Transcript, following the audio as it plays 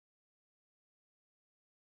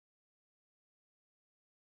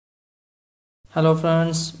Hello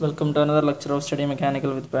friends, welcome to another lecture of Study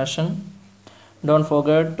Mechanical with Passion. Don't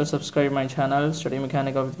forget to subscribe my channel Study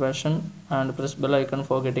Mechanical with Passion and press bell icon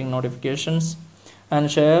for getting notifications and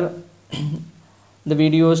share the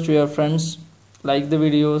videos to your friends. Like the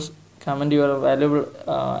videos, comment your valuable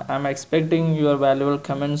I'm expecting your valuable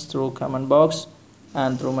comments through comment box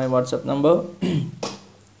and through my WhatsApp number.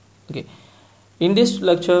 Okay. In this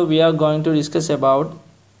lecture we are going to discuss about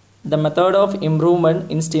the method of improvement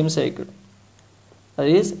in steam cycle. That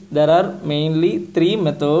is, there are mainly three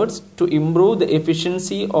methods to improve the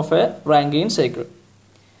efficiency of a Rankine cycle.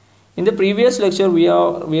 In the previous lecture, we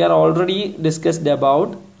are already discussed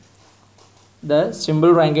about the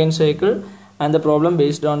simple Rankine cycle and the problem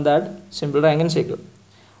based on that simple Rankine cycle.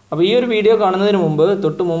 അപ്പോൾ ഈ ഒരു video കാണുന്നതിന് മുമ്പ്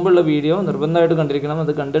തൊട്ട് മുമ്പുള്ള video നിർബന്ധമായിട്ട് കണ്ടിരിക്കണം.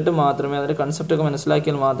 അത് കണ്ടിട്ട് മാത്രമേ അതിന്റെ കൺസെപ്റ്റ് ഒക്കെ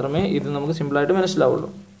മനസ്സിലാക്കിയാൽ മാത്രമേ ഇത് നമുക്ക് സിമ്പിൾ ആയിട്ട് മനസ്സിലാവുള്ളൂ.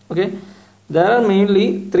 Okay. There are mainly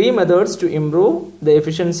three methods to improve the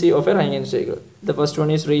efficiency of a Rankine cycle. The first one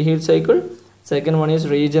is reheat cycle, second one is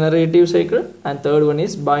regenerative cycle, and third one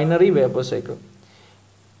is binary vapor cycle.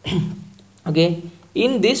 Okay,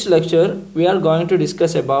 in this lecture we are going to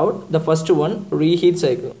discuss about the first one, reheat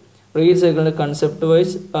cycle. Reheat cycle concept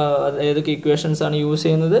wise ഏതൊക്കെ equations ആണ് use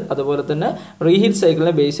ചെയ്യുന്നത്, അതുപോലെ തന്നെ reheat cycle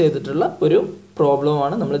നെ base ചെയ്തിട്ടുള്ള ഒരു problem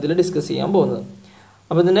ആണ് നമ്മൾ ഇതിൽ ഡിസ്കസ് ചെയ്യാൻ പോകുന്നത്.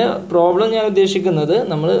 അപ്പോൾ ഇതിന്റെ പ്രോബ്ലം ഞാൻ ഉദ്ദേശിക്കുന്നത്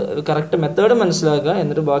നമ്മൾ കറക്റ്റ് മെത്തേഡ് മനസ്സിലാക്കുക,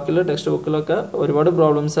 എന്നിട്ട് ബാക്കിയുള്ള ടെക്സ്റ്റ് ബുക്കിലൊക്കെ ഒരുപാട്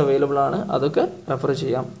പ്രോബ്ലംസ് അവൈലബിൾ ആണ്, അതൊക്കെ റെഫർ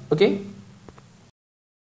ചെയ്യാം. Okay.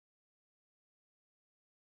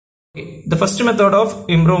 The first method of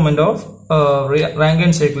improvement of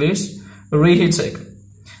Rankine cycle is reheat cycle.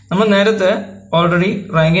 നമ്മൾ നേരത്തെ ഓൾറെഡി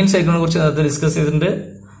Rankine cycle നെ കുറിച്ച് നേരത്തെ ഡിസ്കസ് ചെയ്തിട്ടുണ്ട്.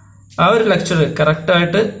 ആ ഒരു ലെക്ചർ കറക്റ്റ്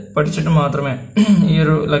ആയിട്ട് പഠിച്ചിട്ട് മാത്രമേ ഈ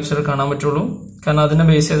ഒരു ലെക്ചർ കാണാൻ പറ്റുള്ളൂ, കാരണം അതിനെ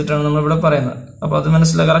ബേസ് ചെയ്തിട്ടാണ് നമ്മൾ ഇവിടെ പറയുന്നത്. അപ്പൊ അത്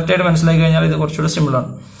കറക്റ്റ് ആയിട്ട് മനസ്സിലാക്കി കഴിഞ്ഞാൽ ഇത് കുറച്ചുകൂടെ സിമ്പിൾ ആണ്.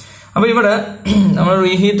 അപ്പൊ ഇവിടെ നമ്മൾ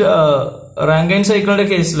റീഹീറ്റ് റാങ്കൈൻ സൈക്കിളിന്റെ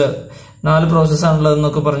കേസിൽ 4 പ്രോസസ്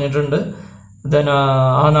ആണുള്ളതെന്നൊക്കെ പറഞ്ഞിട്ടുണ്ട്. ദെൻ ആ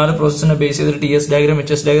 4 പ്രോസസ്സിനെ ബേസ് ചെയ്തിട്ട് TS diagram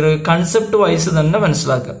HS diagram concept vice തന്നെ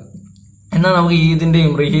മനസ്സിലാക്കുക. എന്നാൽ നമുക്ക്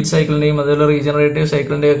ഇതിന്റെയും റീഹീറ്റ് സൈക്കിളിന്റെയും അതുപോലെ റീജനറേറ്റീവ്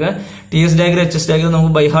സൈക്കിളിന്റെയും ഒക്കെ TS ഡയഗ്രാം HS ഡയഗ്രാം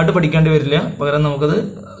നമുക്ക് ബൈ ഹാർട്ട് പഠിക്കേണ്ടി വരില്ല, പകരം നമുക്കത്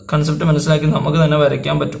കൺസെപ്റ്റ് മനസ്സിലാക്കി നമുക്ക് തന്നെ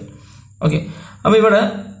വരയ്ക്കാൻ പറ്റും. ഓക്കെ. അപ്പൊ ഇവിടെ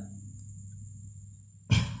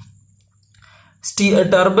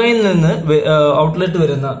ടർബൈനിൽ നിന്ന് ഔട്ട്ലെറ്റ്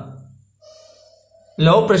വരുന്ന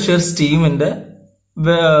ലോ പ്രഷർ സ്റ്റീമിന്റെ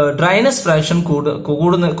ഡ്രൈനസ് ഫ്രാക്ഷൻ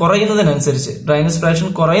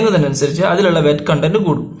കുറയുന്നതിനനുസരിച്ച് അതിലുള്ള വെറ്റ് കണ്ടന്റ്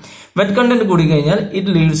കൂടും. വെറ്റ് കണ്ടന്റ് കൂടി കഴിഞ്ഞാൽ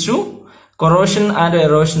it leads to corrosion and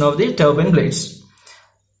erosion of the turbine blades.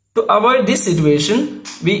 To avoid this situation,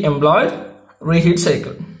 we employed reheat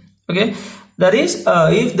cycle. Okay, that is,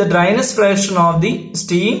 if the dryness fraction of the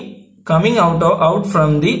steam coming out from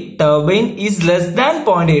the turbine is less than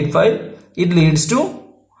 0.85, it leads to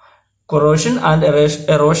corrosion and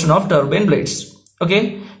erosion of turbine blades. Okay,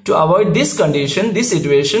 to avoid this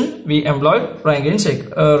situation, we employed Rankine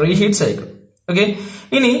cycle, reheat cycle. Okay,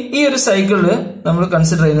 ഇനി ഈ ഒരു സൈക്കിളില് നമ്മൾ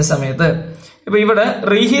consider ചെയ്യുന്ന സമയത്ത് ഇപ്പൊ ഇവിടെ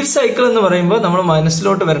reheat cycle എന്ന് പറയുമ്പോൾ നമ്മൾ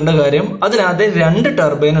മനസ്സിലോട്ട് വരേണ്ട കാര്യം അതിനകത്ത് 2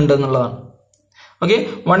 ടർബൈൻ ഉണ്ട് എന്നുള്ളതാണ്. Okay,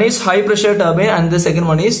 one is high pressure turbine and the second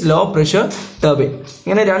one is low pressure turbine.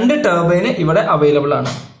 ഇങ്ങനെ 2 ടർബൈൻ ഇവിടെ അവൈലബിൾ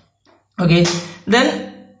ആണ്. ഓക്കെ, ദെൻ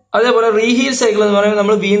അതേപോലെ റീഹീറ്റ് സൈക്കിൾ എന്ന് പറയുമ്പോൾ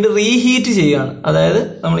നമ്മൾ വീണ്ടും റീഹീറ്റ് ചെയ്യാണ്, അതായത്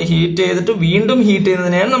നമ്മൾ ഹീറ്റ് ചെയ്തിട്ട് വീണ്ടും ഹീറ്റ്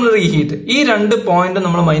ചെയ്യുന്നതിനെയാണ് നമ്മൾ റീഹീറ്റ്. ഈ 2 പോയിന്റ്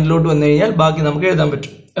നമ്മൾ മൈൻഡിലോട്ട് വന്നു കഴിഞ്ഞാൽ ബാക്കി നമുക്ക് എഴുതാൻ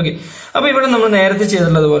പറ്റും. ഓക്കെ, അപ്പൊ ഇവിടെ നമ്മൾ നേരത്തെ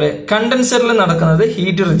ചെയ്തിട്ടുള്ളതുപോലെ കണ്ടൻസറിൽ നടക്കുന്നത്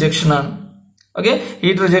ഹീറ്റ് റിജക്ഷൻ ആണ്. Okay,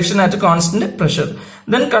 heat rejection at constant pressure.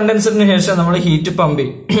 Then കണ്ടൻസറിന് ശേഷം നമ്മൾ ഹീറ്റ് പമ്പ്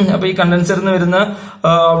ചെയ്യും. അപ്പൊ ഈ കണ്ടൻസറിൽ നിന്ന് വരുന്ന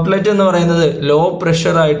ഔട്ട്ലെറ്റ് എന്ന് പറയുന്നത് ലോ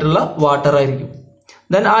പ്രഷർ ആയിട്ടുള്ള വാട്ടർ ആയിരിക്കും.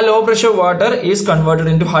 ദെൻ ആ low pressure water is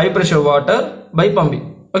converted in to high pressure water by pumping.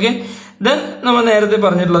 Okay, then നമ്മൾ നേരത്തെ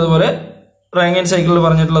പറഞ്ഞിട്ടുള്ളതുപോലെ റാങ്കൈൻ സൈക്കിളിൽ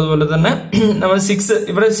പറഞ്ഞിട്ടുള്ളതുപോലെ തന്നെ നമ്മൾ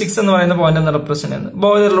 6 എന്ന് പറയുന്ന പോയിന്റ് എന്ന് റെപ്രസെന്റ് ചെയ്യുന്നത്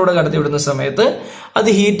ബോയിലറിലൂടെ കടത്തിവിടുന്ന സമയത്ത് അത്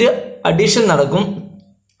ഹീറ്റ് അഡീഷൻ നടക്കും,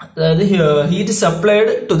 അതായത് heat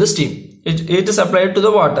supplied to the steam, heat supplied to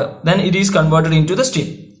the water, then it is converted in to the steam.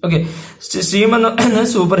 Okay, steam എന്ന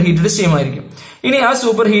സൂപ്പർ ഹീറ്റഡ് സ്റ്റീം ആയിരിക്കും. ഇനി ആ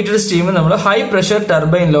സൂപ്പർ ഹീറ്റഡ് സ്റ്റീം നമ്മൾ ഹൈ പ്രഷർ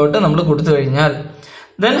ടർബൈനിലോട്ട് നമ്മൾ കൊടുത്തു കഴിഞ്ഞാൽ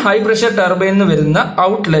ദെൻ ഹൈ പ്രഷർ ടർബൈനിൽ നിന്ന് വരുന്ന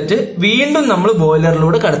ഔട്ട്ലെറ്റ് വീണ്ടും നമ്മൾ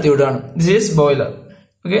ബോയിലറിലൂടെ കടത്തിവിടുകയാണ്. This is boiler.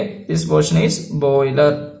 Okay, this portion is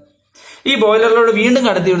boiler. ഈ ബോയിലറിലൂടെ വീണ്ടും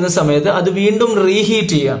കടത്തിവിടുന്ന സമയത്ത് അത് വീണ്ടും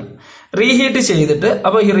റീഹീറ്റ് ചെയ്യാണ്. റീഹീറ്റ് ചെയ്തിട്ട്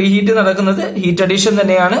അപ്പൊ ഈ റീഹീറ്റ് നടക്കുന്നത് ഹീറ്റ് അഡീഷൻ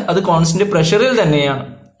തന്നെയാണ്, അത് കോൺസ്റ്റന്റ് പ്രഷറിൽ തന്നെയാണ്.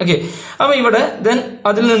 ഓക്കെ, അപ്പൊ ഇവിടെ ദെൻ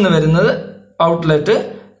അതിൽ നിന്ന് വരുന്നത് ഔട്ട്ലെറ്റ്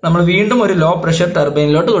നമ്മൾ വീണ്ടും ഒരു ലോ പ്രഷർ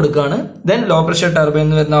ടർബൈനിലോട്ട് കൊടുക്കുകയാണ്. ദെൻ ലോ പ്രഷർ ടർബൈനിൽ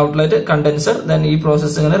നിന്ന് വരുന്ന ഔട്ട്ലെറ്റ് കണ്ടൻസർ, ദെൻ ഈ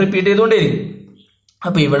പ്രോസസ് ഇങ്ങനെ റിപ്പീറ്റ് ചെയ്തുകൊണ്ടേയിരിക്കും.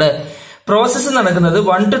 അപ്പൊ ഇവിടെ പ്രോസസ്സ് നടക്കുന്നത്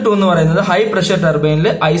 1 to 2 എന്ന് പറയുന്നത് ഹൈ പ്രഷർ ടർബൈനിൽ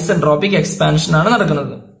ഐസെൻട്രോപിക് എക്സ്പാൻഷൻ ആണ്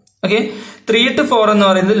നടക്കുന്നത്. ഓക്കെ, 3 to 4 എന്ന്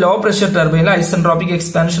പറയുന്നത് ലോ പ്രഷർ ടർബൈനിൽ ഐസെൻട്രോപിക്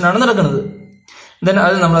എക്സ്പാൻഷൻ ആണ് നടക്കുന്നത്. Then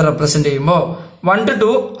അത് നമ്മൾ റെപ്രസെന്റ് ചെയ്യുമ്പോൾ 1 to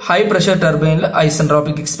 2 high pressure turbine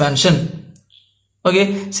isentropic expansion. Okay,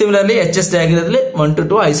 similarly HS diagram 1 to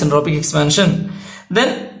 2 isentropic expansion. Then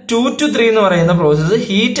 2 to 3 എന്ന് പറയുന്ന പ്രോസസ്സ്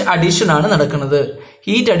ഹീറ്റ് അഡീഷൻ ആണ് നടക്കുന്നത്.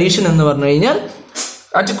 ഹീറ്റ് അഡീഷൻ എന്ന് പറഞ്ഞു കഴിഞ്ഞാൽ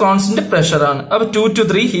അറ്റ് കോൺസ്റ്റന്റ് പ്രഷർ ആണ്. അപ്പൊ 2 to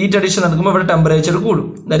 3 ഹീറ്റ് അഡീഷൻ നടക്കുമ്പോൾ ഇവിടെ ടെമ്പറേച്ചർ കൂടും.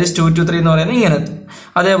 ദാറ്റ് ഈസ് 2 to 3 എന്ന് പറയുന്നത് ഇങ്ങനെ.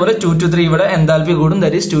 അതേപോലെ 2 to 3 ഇവിടെ എൻതാൽപ്പി കൂടും.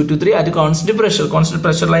 That is 2 to 3 at constant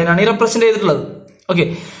pressure line ആണ് ഈ റെപ്രസെന്റ് ചെയ്തിട്ടുള്ളത്. ഓക്കെ,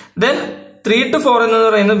 ദെൻ 3 to 4 എന്ന്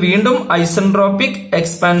പറയുന്നത് വീണ്ടും ഐസെൻട്രോപിക്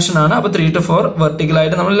എക്സ്പാൻഷൻ ആണ്. അപ്പൊ 3 to 4 വെർട്ടിക്കൽ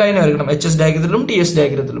ആയിട്ട് നമ്മൾ ലൈൻ വരയ്ക്കണം HS ഡയഗ്രത്തിലും TS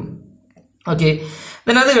ഡയഗ്രത്തിലും. ഓക്കെ,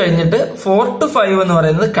 ദെൻ അത് കഴിഞ്ഞിട്ട് 4 to 5 എന്ന്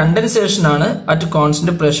പറയുന്നത് കണ്ടൻസേഷൻ ആണ് at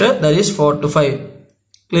constant pressure. That is 4 to 5.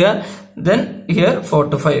 Clear? Then here 4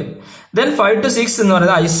 to 5. Then 5 to 6 എന്ന്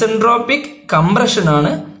പറയുന്നത് ഐസെൻട്രോപിക് കംപ്രഷൻ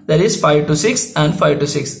ആണ്. That is 5 to 6 and 5 to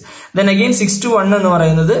 6. Then again 6 to 1 എന്ന്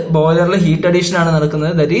പറയുന്നത് ബോയിലറിൽ ഹീറ്റ് അഡീഷൻ ആണ്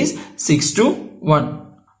നടക്കുന്നത്. That is 6 to 1.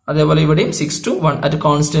 അതേപോലെ ഇവിടെയും 6 to 1 അറ്റ്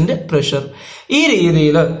കോൺസ്റ്റന്റ് പ്രഷർ. ഈ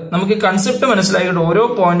രീതിയിൽ നമുക്ക് കൺസെപ്റ്റ് മനസ്സിലാക്കിയിട്ട് ഓരോ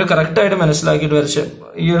പോയിന്റ് കറക്റ്റ് ആയിട്ട് മനസ്സിലാക്കിയിട്ട് വരച്ച്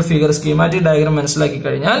ഈ ഒരു ഫിഗർ സ്കീമാറ്റിക് ഡയഗ്രാം മനസ്സിലാക്കി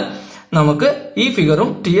കഴിഞ്ഞാൽ നമുക്ക് ഈ ഫിഗറും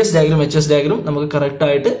TS ഡയഗ്രാം HS ഡയഗ്രാം നമുക്ക് കറക്റ്റ്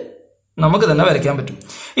ആയിട്ട് നമുക്ക് തന്നെ വരയ്ക്കാൻ പറ്റും.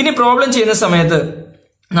 ഇനി പ്രോബ്ലം ചെയ്യുന്ന സമയത്ത്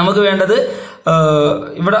നമുക്ക് വേണ്ടത്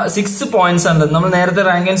ഇവിടെ 6 പോയിന്റ്സ് ഉണ്ട്. നമ്മൾ നേരത്തെ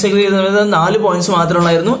റാങ്കിൻ സൈക്കിൾ ചെയ്ത 4 പോയിന്റ്സ്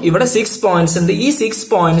മാത്രമുള്ളായിരുന്നു. ഇവിടെ 6 പോയിന്റ്സ് ഉണ്ട്. ഈ 6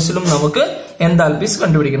 പോയിന്റ്സിലും നമുക്ക് എൻതാൽപ്പീസ്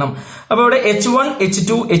കണ്ടുപിടിക്കണം. അപ്പൊ ഇവിടെ H1,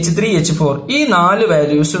 H2, H3, H4 ഈ 4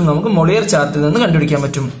 വാല്യൂസും നമുക്ക് മൊളിയർ ചാർട്ടിൽ നിന്ന് കണ്ടുപിടിക്കാൻ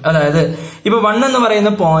പറ്റും. അതായത് ഇപ്പൊ 1 എന്ന്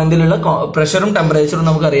പറയുന്ന പോയിന്റിലുള്ള പ്രഷറും ടെമ്പറേച്ചറും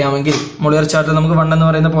നമുക്ക് അറിയാമെങ്കിൽ മൊളിയർ ചാർട്ടിൽ നമുക്ക് 1 എന്ന്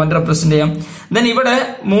പറയുന്ന പോയിന്റ് റെപ്രസെന്റ് ചെയ്യാം. ദെൻ ഇവിടെ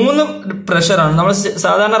 3 പ്രഷറാണ്. നമ്മൾ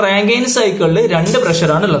സാധാരണ റാങ്കൈൻ സൈക്കിളിൽ 2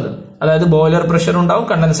 പ്രഷറാണ് ഉള്ളത്. അതായത് ബോയിലർ പ്രഷർ ഉണ്ടാവും,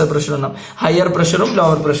 കണ്ടൻസർ പ്രഷർ ഉണ്ടാവും, ഹയർ പ്രഷറും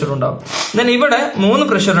ലോവർ പ്രഷറും ഉണ്ടാവും. ദെൻ ഇവിടെ 3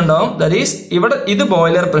 പ്രഷർ ഉണ്ടാവും. ദാറ്റ് ഈസ് ഇവിടെ ഇത്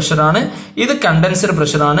ബോയിലർ പ്രഷറാണ്, ഇത് കണ്ടൻസർ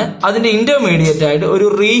പ്രഷറാണ്. അതിന്റെ ഇന്റർമീഡിയറ്റ് ആയിട്ട് ഒരു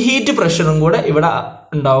റീഹീറ്റ് പ്രഷറും കൂടെ ഇവിടെ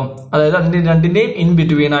ഉണ്ടാവും. അതായത് അതിന്റെ രണ്ടിന്റെയും ഇൻ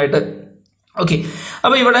ബിറ്റ്വീൻ ആയിട്ട്. ഓക്കെ,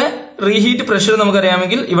 അപ്പൊ ഇവിടെ റീഹീറ്റ് പ്രഷർ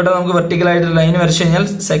നമുക്കറിയാമെങ്കിൽ ഇവിടെ നമുക്ക് വെർട്ടിക്കൽ ആയിട്ട് ലൈൻ വരച്ചു കഴിഞ്ഞാൽ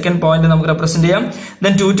സെക്കൻഡ് പോയിന്റ് നമുക്ക് റെപ്രസെന്റ് ചെയ്യാം.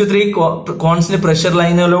 ദെൻ 2 to 3 കോൺസ്റ്റന്റ് പ്രഷർ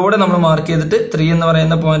ലൈനുകളോടെ നമ്മൾ മാർക്ക് ചെയ്തിട്ട് 3 എന്ന്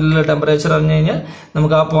പറയുന്ന പോയിന്റിൽ ടെമ്പറേച്ചർ അറിഞ്ഞു കഴിഞ്ഞാൽ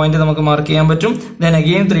നമുക്ക് ആ പോയിന്റ് നമുക്ക് മാർക്ക് ചെയ്യാൻ പറ്റും. ദെൻ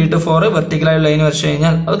അഗെയിൻ 3 to 4 വെർട്ടിക്കൽ ആയിട്ട് ലൈൻ വരച്ചു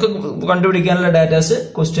കഴിഞ്ഞാൽ അതൊക്കെ കണ്ടുപിടിക്കാനുള്ള ഡാറ്റാസ്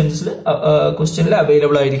ക്വസ്റ്റ്യനിൽ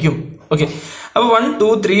അവൈലബിൾ ആയിരിക്കും. ഓക്കെ, അപ്പൊ 1, 2,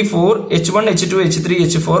 3, 4 H1, H2, H3,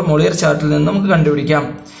 H4 മൊളിയർ ചാർട്ടിൽ നിന്ന് നമുക്ക് കണ്ടുപിടിക്കാം.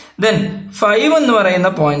 ദെൻ 5 എന്ന്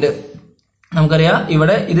പറയുന്ന പോയിന്റ് നമുക്കറിയാം.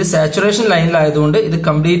 ഇവിടെ ഇത് സാച്ചുറേഷൻ ലൈനിലായതുകൊണ്ട് ഇത്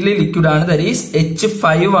കംപ്ലീറ്റ്ലി ലിക്വിഡ് ആണ്. ദാറ്റ് ഈസ്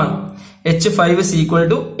H5 ആണ്. H5 is equal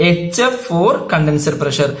to HF for condenser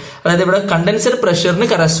pressure. അതായത് ഇവിടെ കണ്ടൻസർ പ്രഷറിന്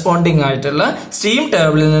കറസ്പോണ്ടിങ് ആയിട്ടുള്ള സ്റ്റീം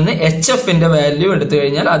ടേബിളിൽ നിന്ന് HFന്റെ വാല്യൂ എടുത്തു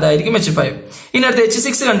കഴിഞ്ഞാൽ അതായിരിക്കും H5. ഇനി അടുത്ത്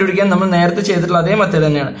H6 കണ്ടുപിടിക്കാൻ നമ്മൾ നേരത്തെ ചെയ്തിട്ടുള്ള അതേ മെത്തേഡ്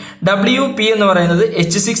തന്നെയാണ്. WP എന്ന് പറയുന്നത്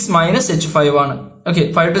H6 minus H5 ആണ്. ഓക്കെ,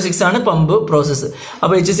 5 to 6 ആണ് പമ്പ് പ്രോസസ്സ്.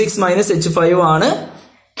 അപ്പൊ H6 minus H5 ആണ്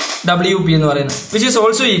WP എന്ന് പറയുന്നത്, which is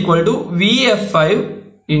also equal to VF5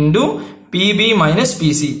 into PB minus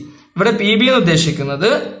PC. ഇവിടെ PB എന്ന് ഉദ്ദേശിക്കുന്നത്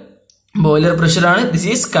ബോയിലർ പ്രഷർ ആണ്. This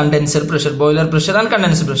is condenser pressure. Boiler pressure and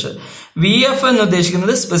condenser pressure. VF എന്ന്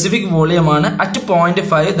ഉദ്ദേശിക്കുന്നത് സ്പെസിഫിക് വോളിയം ആണ് at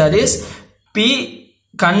 0.5. That is P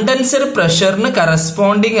condenser പ്രഷറിന്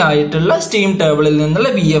corresponding ആയിട്ടുള്ള steam ടേബിളിൽ നിന്നുള്ള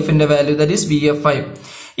VFന്റെ വാല്യൂ. That is VF5.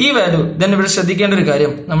 ഈ വാല്യൂ ദെൻ ഇവിടെ ശ്രദ്ധിക്കേണ്ട ഒരു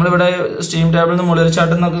കാര്യം, നമ്മളിവിടെ സ്റ്റീം ടേബിളിൽ നിന്ന് മൊളിയർ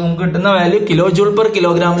ചാർട്ടിൽ നിന്നൊക്കെ നമുക്ക് കിട്ടുന്ന വാല്യൂ കിലോ ജൂൾ പെർ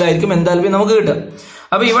കിലോഗ്രാമിലായിരിക്കും എന്താൽപ്പി നമുക്ക് കിട്ടുക.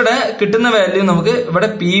 അപ്പൊ ഇവിടെ കിട്ടുന്ന വാല്യൂ നമുക്ക് ഇവിടെ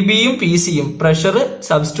PBയും PCയും പ്രഷർ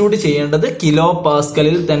സബ്സ്റ്റിറ്റ്യൂട്ട് ചെയ്യേണ്ടത് kilo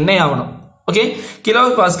പാസ്കലിൽ തന്നെയാവണം. Okay, kilo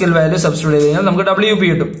Pascal value substitute ചെയ്ത് കഴിഞ്ഞാൽ നമുക്ക് WP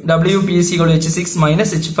കിട്ടും. WPC H6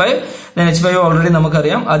 minus H5. H5 already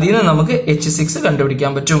നമുക്കറിയാം. അതിൽ നിന്ന് നമുക്ക് H6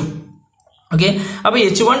 കണ്ടുപിടിക്കാൻ പറ്റും. ഓക്കെ, അപ്പൊ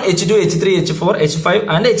H1, H2, H3, H4, H5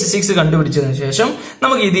 and H6 കണ്ടുപിടിച്ചതിന് ശേഷം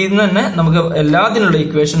നമുക്ക് ഇതിൽ നിന്ന് തന്നെ നമുക്ക് എല്ലാത്തിനുള്ള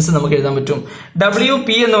ഇക്വേഷൻസ് നമുക്ക് എഴുതാൻ പറ്റും. WP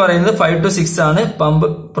എന്ന് പറയുന്നത് 5 to 6 ആണ് pump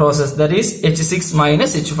process. That is H6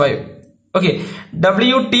 minus H5. Okay,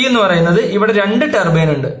 WT എന്ന് പറയുന്നത് ഇവിടെ 2 ടർബൈൻ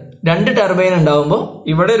ഉണ്ട്. 2 ടർബൈൻ ഉണ്ടാവുമ്പോൾ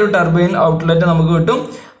ഇവിടെ ഒരു ടർബൈൻ ഔട്ട്ലെറ്റ് നമുക്ക് കിട്ടും,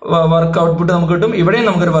 വർക്ക് ഔട്ട്പുട്ട് നമുക്ക് കിട്ടും. ഇവിടെയും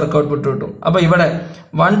നമുക്കൊരു വർക്ക് ഔട്ട്പുട്ട് കിട്ടും. അപ്പൊ ഇവിടെ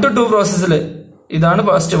 1 to 2 പ്രോസസ്സിൽ ഇതാണ്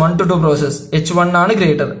ഫസ്റ്റ് 1 to 2 പ്രോസസ്. H1 ആണ്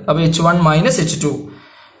ഗ്രേറ്റർ. അപ്പൊ H1 minus H2.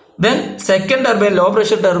 Then second turbine low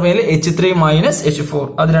pressure ടർബൈനിൽ H3 minus H4.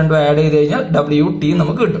 അത് രണ്ടും ആഡ് ചെയ്ത് കഴിഞ്ഞാൽ WT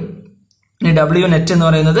നമുക്ക് കിട്ടും. ഇനി W നെറ്റ് എന്ന്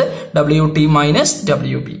പറയുന്നത് WT minus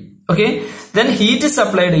WP. Okay, then heat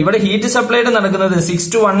supplied. ഇവിടെ ഹീറ്റ് സപ്ലൈഡ് നടക്കുന്നത് 6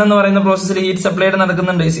 to 1 എന്ന് പറയുന്ന പ്രോസസ്സിൽ ഹീറ്റ് സപ്ലൈഡ്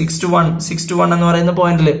നടക്കുന്നുണ്ട്. 6 to 1 എന്ന് പറയുന്ന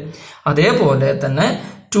പോയിന്റിൽ. അതേപോലെ തന്നെ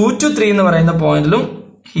 2 to 3 എന്ന് പറയുന്ന പോയിന്റിലും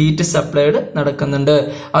ഹീറ്റ് സപ്ലൈഡ് നടക്കുന്നുണ്ട്.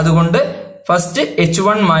 അതുകൊണ്ട് first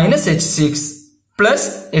H1 minus H6 plus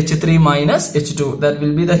H3 minus H2. That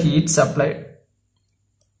will be the heat supplied.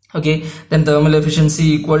 Okay, then thermal efficiency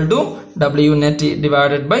equal to W net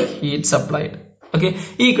divided by heat supplied. Okay,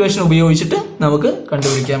 ഈ ഇക്വേഷൻ ഉപയോഗിച്ചിട്ട് നമുക്ക്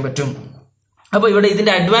കണ്ടുപിടിക്കാൻ പറ്റും. അപ്പോൾ ഇവിടെ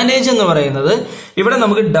ഇതിന്റെ അഡ്വാൻറ്റേജ് എന്ന് പറയുന്നത് ഇവിടെ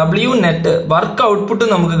നമുക്ക് W നെറ്റ് വർക്ക് ഔട്ട്പുട്ട്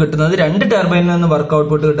നമുക്ക് കിട്ടുന്നത് 2 ടർബൈനിൽ നിന്ന് വർക്ക്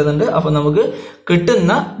ഔട്ട്പുട്ട് കിട്ടുന്നുണ്ട്. അപ്പൊ നമുക്ക്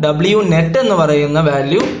കിട്ടുന്ന W നെറ്റ് എന്ന് പറയുന്ന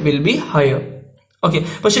value will be higher. Okay,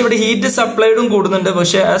 പക്ഷെ ഇവിടെ ഹീറ്റ് സപ്ലൈഡും കൂടുന്നുണ്ട്.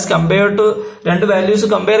 പക്ഷെ ആസ് കമ്പയർ ടു രണ്ട് വാല്യൂസ്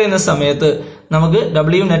കമ്പയർ ചെയ്യുന്ന സമയത്ത് നമുക്ക്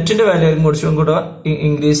W നെറ്റിന്റെ വാല്യൂ കുറച്ചും കൂടെ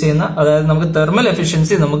ഇൻക്രീസ് ചെയ്യുന്ന, അതായത് നമുക്ക് തെർമൽ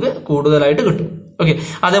എഫിഷ്യൻസി നമുക്ക് കൂടുതലായിട്ട് കിട്ടും. ഓക്കെ,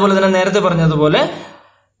 അതേപോലെ തന്നെ നേരത്തെ പറഞ്ഞതുപോലെ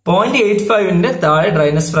 0.85ന്റെ താഴെ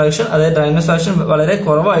ഡ്രൈനസ് ഫ്രാക്ഷൻ, അതായത് ഡ്രൈനസ് ഫ്രാക്ഷൻ വളരെ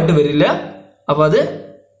കുറവായിട്ട് വരില്ല. അപ്പൊ അത്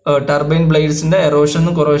ടർബൈൻ ബ്ലേഡ്സിന്റെ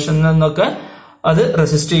എറോഷനും കൊറോഷനും എന്നൊക്കെ അത്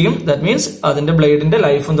റെസിസ്റ്റ് ചെയ്യും. ദാറ്റ് മീൻസ് അതിന്റെ ബ്ലേഡിന്റെ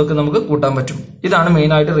ലൈഫ് ഇതൊക്കെ നമുക്ക് കൂട്ടാൻ പറ്റും. ഇതാണ്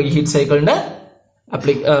മെയിൻ ആയിട്ട് റീഹീറ്റ് സൈക്കിളിന്റെ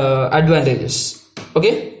advantages.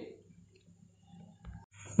 Okay,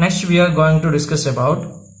 next we are going to discuss about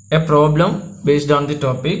a problem based on the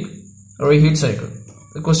topic reheat cycle.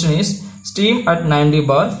 The question is, steam at 90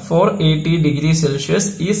 bar 480 degrees Celsius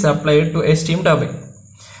is supplied to a steam turbine.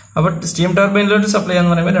 അപ്പോൾ steam ടർബൈനിലോട്ട് supply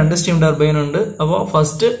എന്ന് പറയുമ്പോൾ 2 steam turbine ഉണ്ട്. അപ്പോൾ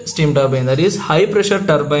first steam turbine, that is high pressure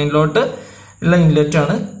ടർബൈനിലോട്ട് ഉള്ള inlet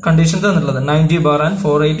ആണ് condition തന്നിട്ടുള്ളത് 90 bar and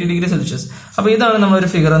 480 degree Celsius. അപ്പോൾ ഇതാണ് നമ്മളൊരു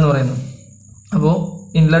ഫിഗർ എന്ന് പറയുന്നത്. അപ്പോൾ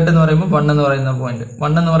ഇൻലെറ്റ് എന്ന് പറയുമ്പോൾ 1 എന്ന് പറയുന്ന പോയിന്റ്,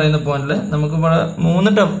 1 എന്ന് പറയുന്ന പോയിന്റിൽ നമുക്ക്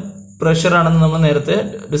 3 പ്രഷർ ആണെന്ന് നമ്മൾ നേരത്തെ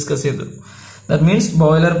ഡിസ്കസ് ചെയ്തു. That means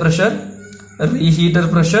boiler pressure, reheater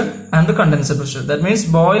pressure and condenser pressure. That means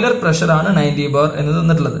boiler pressure ആണ് 90 bar എന്ന്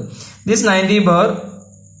തന്നിട്ടുള്ളത്. This 90 bar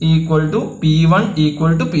equal to P1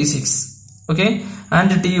 equal to P6. Okay,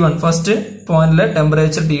 and T1 first പോയിന്റിലെ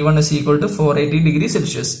temperature T1 is equal to 480 degree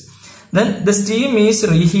Celsius. Then the steam is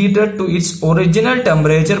reheated to its original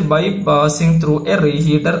temperature by passing through a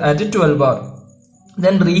reheater at 12 bar.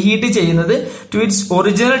 Then reheat ചെയ്യുന്നത് to its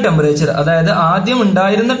original temperature, അതായത് ആദ്യം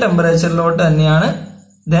ഉണ്ടായിരുന്ന ടെമ്പറേച്ചറിലോട്ട് തന്നെയാണ്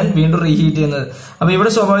then വീണ്ടും reheat ചെയ്യുന്നത്. അപ്പൊ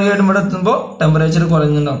ഇവിടെ സ്വാഭാവികമായിട്ടും ഇവിടെ എത്തുമ്പോൾ ടെമ്പറേച്ചർ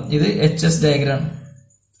കുറഞ്ഞിട്ടുണ്ടാവും. ഇത് HS ഡയഗ്രാം.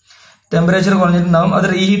 ടെമ്പറേച്ചർ കുറഞ്ഞിട്ടുണ്ടാവും, അത്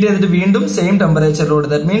റീഹീറ്റ് ചെയ്തിട്ട് വീണ്ടും same ടെമ്പറേച്ചറിലോട്ട്,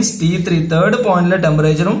 that means T3 third പോയിന്റിലെ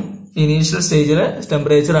ടെമ്പറേച്ചറും ഇനീഷ്യൽ സ്റ്റേജിലെ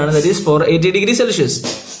ടെമ്പറേച്ചർ ആണ്, that is 480 degree Celsius.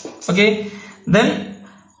 Okay, then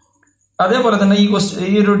അതേപോലെ തന്നെ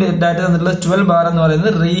ഈ ഒരു ഡാറ്റ തന്നിട്ടുള്ള 12 bar എന്ന്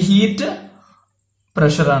പറയുന്നത് റീഹീറ്റ്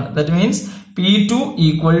പ്രഷർ ആണ്. That means P2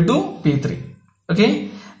 equal to P3. Okay,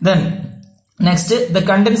 then next the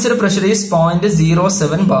condenser pressure is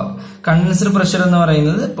 0.07 bar. Condenser pressure എന്ന്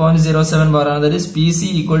പറയുന്നത് 0.07 bar ആണ്. That is PC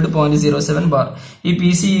equal to 0.07 bar. ഈ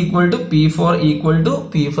PC equal to P4 equal to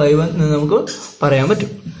P5 എന്ന് നമുക്ക് പറയാൻ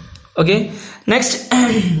പറ്റും. Okay, next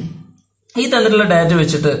ഈ തന്നിട്ടുള്ള ഡാറ്റ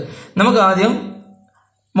വെച്ചിട്ട് നമുക്ക് ആദ്യം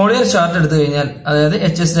മോളിയർ ചാർട്ട് എടുത്തു കഴിഞ്ഞാൽ, അതായത്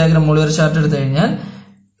HS ഡയഗ്രാം മോളിയർ ചാർട്ട് എടുത്തു കഴിഞ്ഞാൽ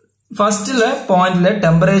ഫസ്റ്റിലെ പോയിന്റിലെ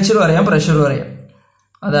ടെമ്പറേച്ചറും അറിയാം, പ്രഷറും അറിയാം.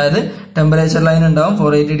 അതായത് ടെമ്പറേച്ചർ ലൈൻ ഉണ്ടാവും,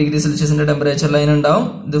 480 degree Celsiusന്റെ ടെമ്പറേച്ചർ ലൈൻ ഉണ്ടാവും.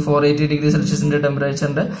 ഇത് 480 degree Celsiusന്റെ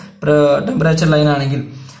ടെമ്പറേച്ചർ ലൈൻ ആണെങ്കിൽ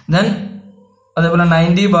ദെൻ അതേപോലെ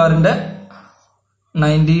 90 ബാറിന്റെ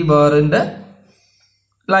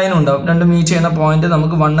ലൈൻ ഉണ്ടാവും. രണ്ട് മീറ്റ് ചെയ്യുന്ന പോയിന്റ്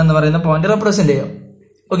നമുക്ക് 1 എന്ന് പറയുന്ന പോയിന്റ് റെപ്രസെന്റ് ചെയ്യാം.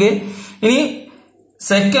 ഓക്കെ, ഇനി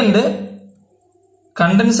second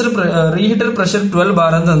condenser reheater pressure 12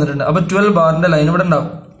 bar എന്ന് തന്നിട്ടുണ്ട്. അപ്പൊ 12 barന്റെ ലൈൻ ഇവിടെ ഉണ്ടാവും.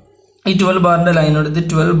 ഈ 12 barന്റെ ലൈൻ എടുത്ത്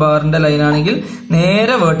 12 barന്റെ ലൈൻ ആണെങ്കിൽ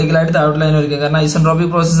നേരെ വെർട്ടിക്കലായിട്ട് താഴോട്ട് ലൈൻ വരിക, കാരണം ഐസെൻട്രോപിക്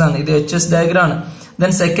പ്രോസസ് ആണ്. ഇത് HS ഡയഗ്രാം ആണ്.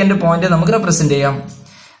 ദെൻ സെക്കൻഡ് പോയിന്റ് നമുക്ക് റെപ്രസെന്റ് ചെയ്യാം.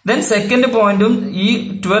 ദെൻ സെക്കൻഡ് പോയിന്റും ഈ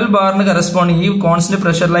 12 barന് കറസ്പോണ്ടിങ് ഈ കോൺസ്റ്റന്റ്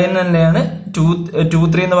പ്രഷർ ലൈൻ തന്നെയാണ്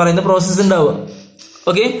 2-3 എന്ന് പറയുന്ന പ്രോസസ് ഉണ്ടാവുക.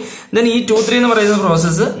 ഓക്കെ, ദെൻ ഈ 2-3 എന്ന് പറയുന്ന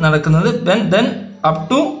പ്രോസസ് നടക്കുന്നത് then up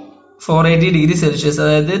to 480 degree Celsius,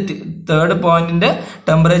 അതായത് തേർഡ് പോയിന്റിന്റെ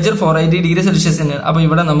ടെമ്പറേച്ചർ 480 degree Celsius തന്നെയാണ്. അപ്പൊ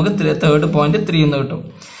ഇവിടെ നമുക്ക് തേർഡ് പോയിന്റ് 3 എന്ന് കിട്ടും.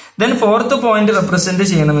 ദെൻ ഫോർത്ത് പോയിന്റ് റെപ്രസെന്റ്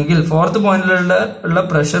ചെയ്യണമെങ്കിൽ ഫോർത്ത് പോയിന്റിലുള്ള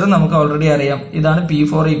പ്രഷർ നമുക്ക് ഓൾറെഡി അറിയാം. ഇതാണ്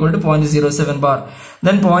P4 equal to 0.07 bar.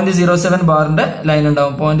 Then 0.07 barന്റെ line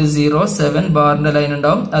ഉണ്ടാവും, 0.07 barന്റെ ലൈൻ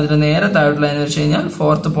ഉണ്ടാവും. അതിന് നേരെ താഴോട്ട് ലൈൻ വെച്ച് കഴിഞ്ഞാൽ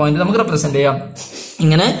ഫോർത്ത് പോയിന്റ് നമുക്ക് റെപ്രസെന്റ് ചെയ്യാം.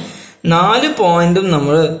 ഇങ്ങനെ 4 പോയിന്റും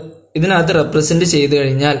നമ്മൾ ഇതിനകത്ത് റെപ്രസെന്റ് ചെയ്ത്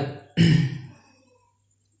കഴിഞ്ഞാൽ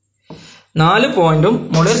 4 പോയിന്റും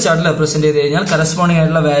മോളിയർ ചാർട്ടിൽ റെപ്രസെന്റ് ചെയ്ത് കഴിഞ്ഞാൽ കറസ്പോണ്ടിങ്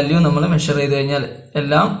ആയിട്ടുള്ള വാല്യൂ നമ്മൾ മെഷർ ചെയ്ത് കഴിഞ്ഞാൽ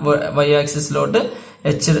എല്ലാം Y ആക്സിസിലോട്ട്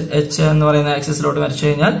H എന്ന് പറയുന്ന ആക്സിസിലോട്ട് വരച്ചു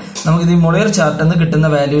കഴിഞ്ഞാൽ നമുക്ക് ഇത് മോളിയർ ചാർട്ടിൽ നിന്ന് കിട്ടുന്ന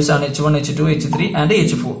വാല്യൂസ് ആണ് H1, H2, H3 and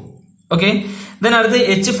H4. Okay, then അടുത്ത്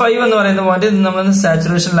H5 എന്ന് പറയുന്ന പോയിന്റ് നമ്മൾ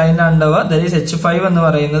സാച്ചുറേഷൻ ലൈനിലാണ് ഉണ്ടാവുക. ദാറ്റ് ഈസ് H5 എന്ന്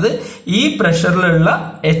പറയുന്നത് ഈ പ്രഷറിലുള്ള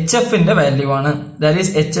HFന്റെ വാല്യൂ ആണ്. That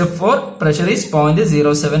is HF4 pressure is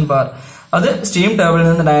 0.07 bar. അത് സ്റ്റീം ടർബൈനിൽ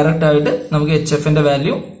നിന്ന് ഡയറക്റ്റ് ആയിട്ട് നമുക്ക് HFന്റെ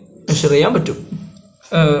വാല്യൂ മെഷർ ചെയ്യാൻ പറ്റും,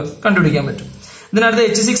 കണ്ടുപിടിക്കാൻ പറ്റും. ഇതിനടുത്ത്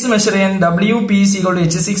H6 മെഷർ ചെയ്യാൻ WP is equal to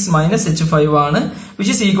H6 minus H5 ആണ്, which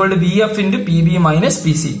is equal to VF into PB minus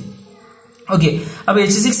PC. Okay, അപ്പൊ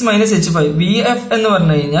H6 മൈനസ് H5 VF എന്ന്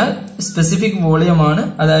പറഞ്ഞു കഴിഞ്ഞാൽ സ്പെസിഫിക് വോളിയം ആണ്.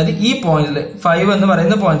 അതായത് ഈ പോയിന്റില് 5 എന്ന്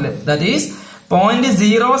പറയുന്ന പോയിന്റില് ദാറ്റ് ഈസ്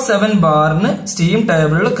 0.07 ബാറിന് സ്റ്റീം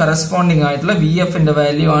ടേബിളിൽ കറസ്പോണ്ടിങ് ആയിട്ടുള്ള VF ന്റെ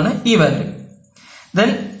വാല്യൂ ആണ് ഈ value. Then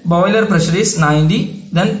boiler pressure is 90.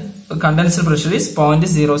 Then condenser pressure is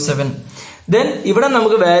 0.07. Then ഇവിടെ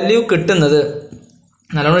നമുക്ക് വാല്യൂ കിട്ടുന്നത്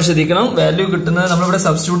നല്ലോണം ശ്രദ്ധിക്കണം. വാല്യൂ കിട്ടുന്നത് നമ്മളിവിടെ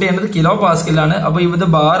സബ്സ്റ്റിറ്റ്യൂട്ട് ചെയ്യേണ്ടത് കിലോ പാസ്കലാണ്. അപ്പൊ ഇവിടെ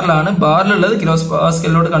ബാറിലാണ്. ബാറിലുള്ളത് കിലോ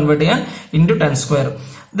പാസ്കലിലോട്ട് കൺവേർട്ട് ചെയ്യാൻ into 10 square.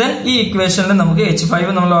 Then ഈ ഇക്വേഷനിൽ നമുക്ക് H5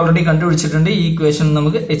 നമ്മൾ ഓൾറെഡി കണ്ടുപിടിച്ചിട്ടുണ്ട്. ഈ ഇക്വേഷനിൽ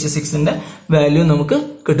നമുക്ക് H6ന്റെ വാല്യൂ നമുക്ക്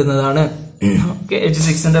കിട്ടുന്നതാണ്. ഓക്കെ,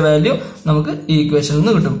 H6ന്റെ വാല്യൂ നമുക്ക് ഈ ഇക്വേഷനിൽ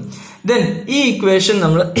നിന്ന് കിട്ടും. ദെൻ ഈ ഇക്വേഷൻ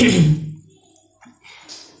നമ്മൾ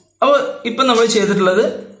അപ്പോൾ ഇപ്പൊ നമ്മൾ ചെയ്തിട്ടുള്ളത്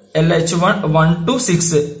LH1 1 to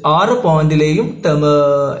 6 6 പോയിന്റിലെയും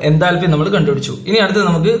എൻതാൽപ്പി നമ്മൾ കണ്ടുപിടിച്ചു. ഇനി അടുത്ത്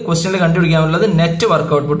നമുക്ക് ക്വസ്റ്റ്യനിൽ കണ്ടുപിടിക്കാനുള്ളത് നെറ്റ്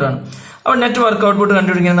വർക്ക് ഔട്ട്പുട്ട് ആണ്. അപ്പോൾ നെറ്റ് വർക്ക് ഔട്ട്പുട്ട്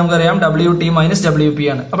കണ്ടുപിടിക്കാൻ നമുക്കറിയാം WT മൈനസ് WP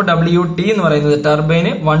ആണ്. അപ്പോൾ WT എന്ന് പറയുന്നത്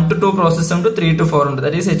ടർബൈന് 1 to 2 പ്രോസസ് ഉണ്ട്, 3 to 4 ഉണ്ട്.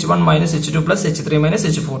 That is H1 minus H2 plus H3 minus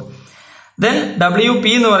H4. Then WP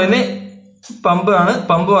എന്ന് പറയുന്നത് പമ്പ് ആണ്,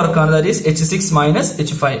 പമ്പ് വർക്കാണ്. That is H6 minus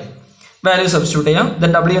H5. Value substitute ചെയ്യാം. Then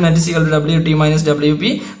W net is equal to WT minus WP.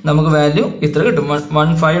 നമുക്ക് value ഇത്ര കിട്ടും,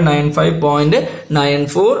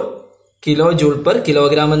 1595.94 kilo joule per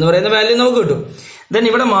kilogram എന്ന് പറയുന്ന വാല്യൂ നമുക്ക് കിട്ടും. ദെൻ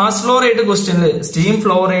ഇവിടെ മാസ് ഫ്ലോ റേറ്റ് ക്വസ്റ്റ്യനിൽ steam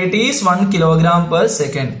flow rate is 1 kilogram per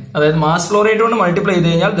second. അതായത് മാസ് ഫ്ലോ റേറ്റ് കൊണ്ട് മൾട്ടിപ്ലൈ ചെയ്ത്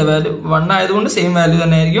കഴിഞ്ഞാൽ വാല്യൂ 1 ആയതുകൊണ്ട് സെയിം വാല്യൂ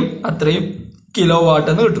തന്നെ ആയിരിക്കും, അത്രയും കിലോ വാട്ട്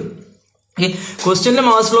എന്ന് കിട്ടും. ക്വസ്റ്റ്യനിൽ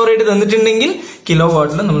മാസ് ഫ്ലോ റേറ്റ് തന്നിട്ടുണ്ടെങ്കിൽ കിലോ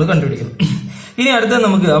വാട്ടിൽ നമ്മൾ കണ്ടുപിടിക്കണം. ഇനി അടുത്ത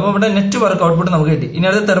നമുക്ക് അപ്പൊ ഇവിടെ നെറ്റ് വർക്ക് ഔട്ട്പുട്ട് നമുക്ക് കിട്ടി. ഇനി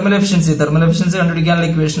അടുത്ത തെർമൽ എഫിഷ്യൻസി കണ്ടുപിടിക്കാനുള്ള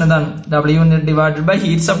ഇക്വേഷൻ എന്താണ്? W net divided by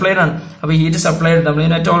heat supplied ആണ്. അപ്പൊ heat supplied W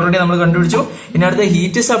net already നമ്മൾ കണ്ടുപിടിച്ചു. ഇനി അടുത്ത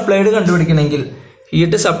ഹീറ്റ് സപ്ലൈഡ് കണ്ടുപിടിക്കണമെങ്കിൽ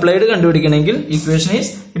ഇക്വേഷൻ ഈസ്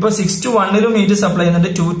ഇപ്പൊ 6 to 1ലും ഹീറ്റ് സപ്ലൈ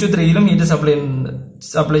ചെയ്യുന്നുണ്ട്, 2 to 3ലും ഹീറ്റ് സപ്ലൈ ചെയ്യുന്നുണ്ട്.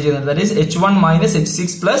 That is H1 minus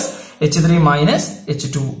H6 plus H3 minus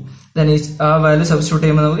H2. Then ആ വാല്യൂ സബ്സ്റ്റിറ്റ്യൂട്ട്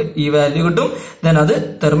ചെയ്യുമ്പോൾ നമുക്ക് ഈ വാല്യൂ കിട്ടും. ദെൻ അത്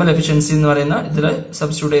തെർമൽ എഫിഷ്യൻസി എന്ന് പറയുന്ന ഇതിൽ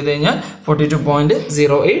സബ്സ്റ്റിറ്റ്യൂട്ട് ചെയ്ത് കഴിഞ്ഞാൽ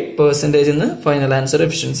 42.08% എന്ന് ഫൈനൽ ആൻസർ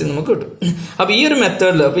എഫിഷ്യൻസി നമുക്ക് കിട്ടും. അപ്പൊ ഈ ഒരു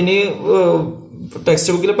മെത്തേഡിൽ അപ്പൊ ഇനി ടെക്സ്റ്റ്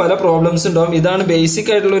ബുക്കിൽ പല പ്രോബ്ലംസ് ഉണ്ടാവും. ഇതാണ് ബേസിക്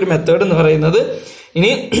ആയിട്ടുള്ള ഒരു മെത്തേഡ് എന്ന് പറയുന്നത്.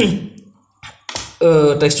 ഇനി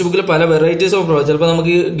ടെക്സ്റ്റ് ബുക്കിൽ പല വെറൈറ്റീസ് ഓഫ് പ്രോബ്ലം, ചിലപ്പോൾ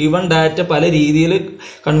നമുക്ക് ഗിവൺ ഡാറ്റ പല രീതിയിൽ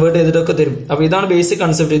കൺവേർട്ട് ചെയ്തിട്ടൊക്കെ തരും. അപ്പൊ ഇതാണ് ബേസിക്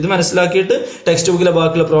കൺസെപ്റ്റ്. ഇത് മനസ്സിലാക്കിയിട്ട് ടെക്സ്റ്റ് ബുക്കിലെ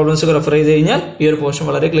ബാക്കിയുള്ള പ്രോബ്ലംസ് ഒക്കെ റെഫർ ചെയ്ത് കഴിഞ്ഞാൽ ഈ ഒരു പോർഷൻ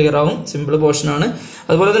വളരെ ക്ലിയർ ആവും. സിമ്പിൾ പോർഷൻ ആണ്.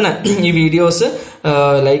 അതുപോലെ തന്നെ ഈ വീഡിയോസ്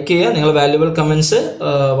ലൈക്ക് ചെയ്യുക, നിങ്ങളുടെ വാല്യുബിൾ കമന്റ്സ്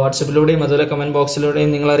വാട്സപ്പിലൂടെയും അതുപോലെ കമന്റ്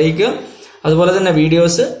ബോക്സിലൂടെയും നിങ്ങൾ അറിയിക്കുക. അതുപോലെ തന്നെ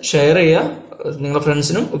വീഡിയോസ് ഷെയർ ചെയ്യുക, നിങ്ങളുടെ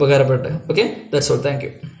ഫ്രണ്ട്സിനും ഉപകാരപ്പെടട്ടെ. Okay, that's all. Thank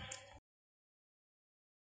you.